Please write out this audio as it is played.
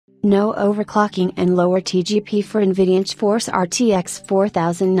No overclocking and lower TGP for NVIDIA GeForce RTX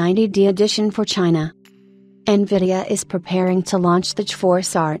 4090D edition for China. NVIDIA is preparing to launch the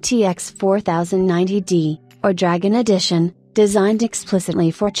GeForce RTX 4090D, or Dragon Edition, designed explicitly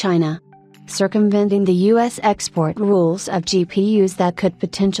for China. Circumventing the US export rules of GPUs that could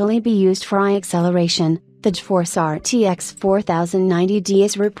potentially be used for AI acceleration, the GeForce RTX 4090D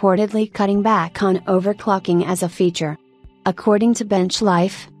is reportedly cutting back on overclocking as a feature. According to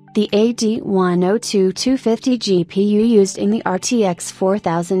BenchLife, the AD102-250 GPU used in the RTX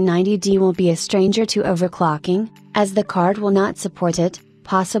 4090D will be a stranger to overclocking, as the card will not support it,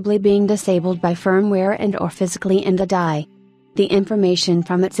 possibly being disabled by firmware and/or physically in the die. The information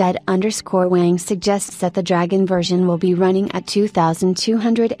from @Z_Wang suggests that the Dragon version will be running at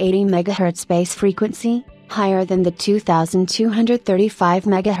 2280 MHz base frequency, higher than the 2235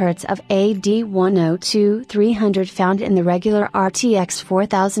 MHz of AD102-300 found in the regular RTX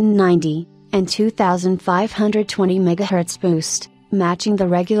 4090, and 2520 MHz boost, matching the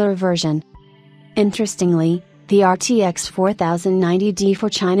regular version. Interestingly, the RTX 4090D for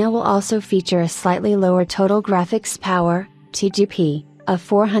China will also feature a slightly lower total graphics power, TGP, of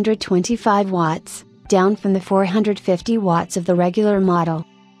 425 watts, down from the 450 watts of the regular model.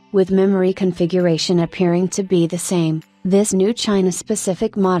 With memory configuration appearing to be the same, this new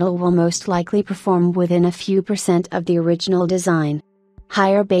China-specific model will most likely perform within a few percent of the original design.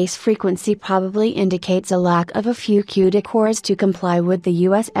 Higher base frequency probably indicates a lack of a few CUDA cores to comply with the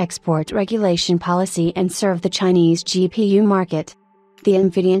US export regulation policy and serve the Chinese GPU market. The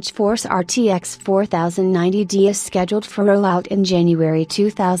NVIDIA GeForce RTX 4090D is scheduled for rollout in January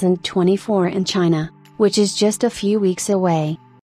 2024 in China, which is just a few weeks away.